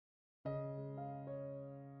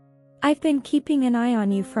I've been keeping an eye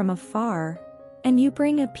on you from afar, and you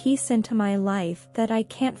bring a peace into my life that I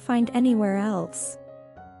can't find anywhere else.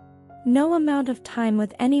 No amount of time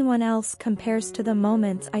with anyone else compares to the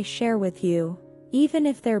moments I share with you, even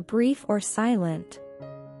if they're brief or silent.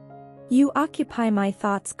 You occupy my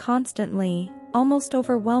thoughts constantly, almost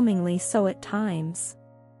overwhelmingly so at times.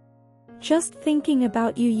 Just thinking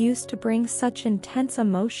about you used to bring such intense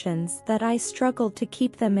emotions that I struggled to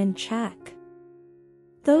keep them in check.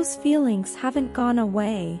 Those feelings haven't gone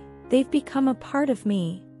away, they've become a part of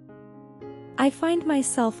me. I find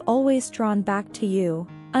myself always drawn back to you,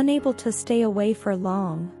 unable to stay away for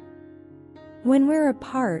long. When we're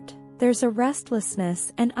apart, there's a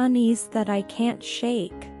restlessness and unease that I can't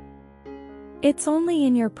shake. It's only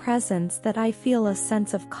in your presence that I feel a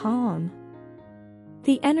sense of calm.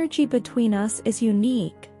 The energy between us is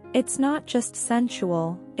unique, it's not just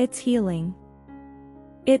sensual, it's healing.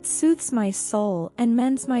 It soothes my soul and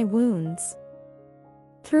mends my wounds.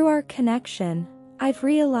 Through our connection, I've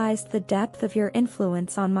realized the depth of your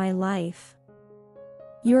influence on my life.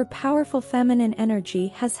 Your powerful feminine energy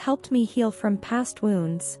has helped me heal from past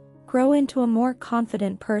wounds, grow into a more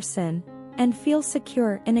confident person, and feel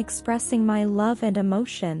secure in expressing my love and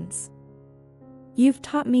emotions. You've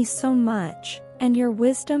taught me so much, and your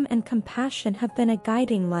wisdom and compassion have been a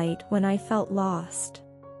guiding light when I felt lost.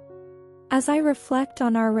 As I reflect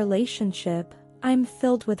on our relationship, I'm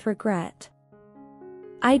filled with regret.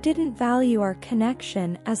 I didn't value our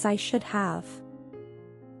connection as I should have.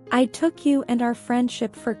 I took you and our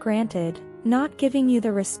friendship for granted, not giving you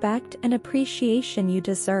the respect and appreciation you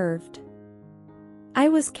deserved. I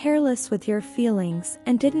was careless with your feelings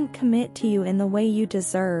and didn't commit to you in the way you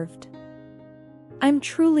deserved. I'm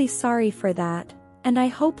truly sorry for that, and I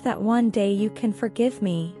hope that one day you can forgive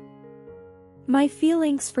me. My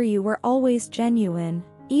feelings for you were always genuine,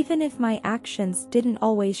 even if my actions didn't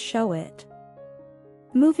always show it.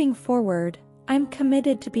 Moving forward, I'm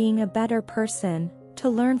committed to being a better person, to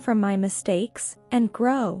learn from my mistakes, and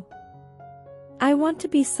grow. I want to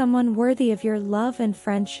be someone worthy of your love and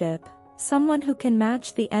friendship, someone who can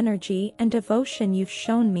match the energy and devotion you've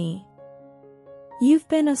shown me. You've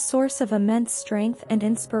been a source of immense strength and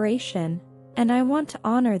inspiration, and I want to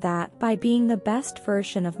honor that by being the best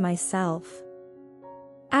version of myself.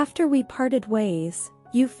 After we parted ways,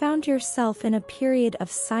 you found yourself in a period of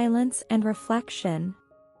silence and reflection.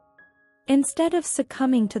 Instead of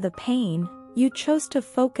succumbing to the pain, you chose to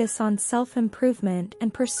focus on self-improvement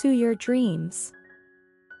and pursue your dreams.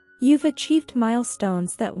 You've achieved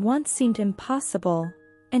milestones that once seemed impossible,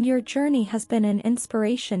 and your journey has been an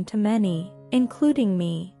inspiration to many, including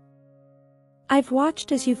me. I've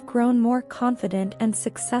watched as you've grown more confident and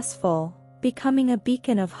successful, becoming a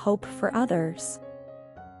beacon of hope for others.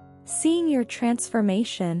 Seeing your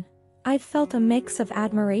transformation, I've felt a mix of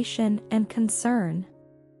admiration and concern.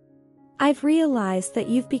 I've realized that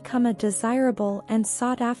you've become a desirable and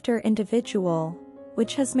sought-after individual,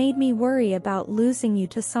 which has made me worry about losing you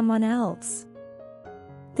to someone else.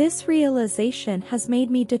 This realization has made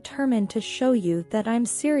me determined to show you that I'm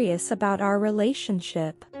serious about our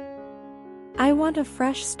relationship. I want a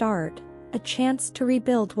fresh start, a chance to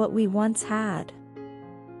rebuild what we once had.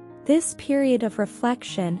 This period of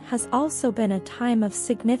reflection has also been a time of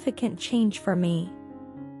significant change for me.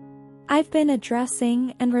 I've been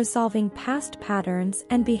addressing and resolving past patterns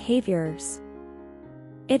and behaviors.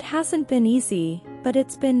 It hasn't been easy, but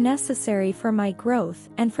it's been necessary for my growth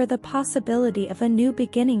and for the possibility of a new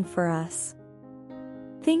beginning for us.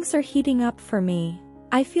 Things are heating up for me.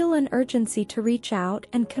 I feel an urgency to reach out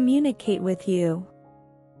and communicate with you.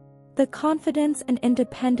 The confidence and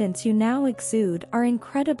independence you now exude are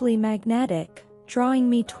incredibly magnetic, drawing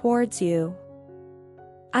me towards you.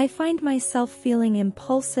 I find myself feeling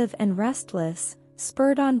impulsive and restless,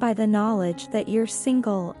 spurred on by the knowledge that you're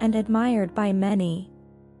single and admired by many.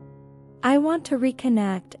 I want to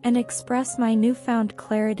reconnect and express my newfound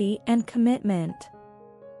clarity and commitment.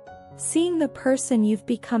 Seeing the person you've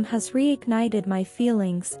become has reignited my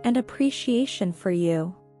feelings and appreciation for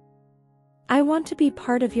you. I want to be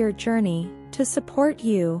part of your journey, to support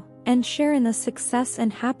you, and share in the success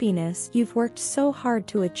and happiness you've worked so hard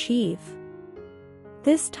to achieve.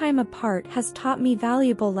 This time apart has taught me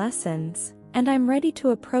valuable lessons, and I'm ready to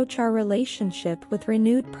approach our relationship with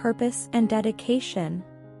renewed purpose and dedication.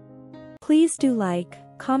 Please do like,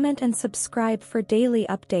 comment and subscribe for daily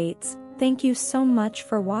updates. Thank you so much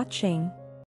for watching.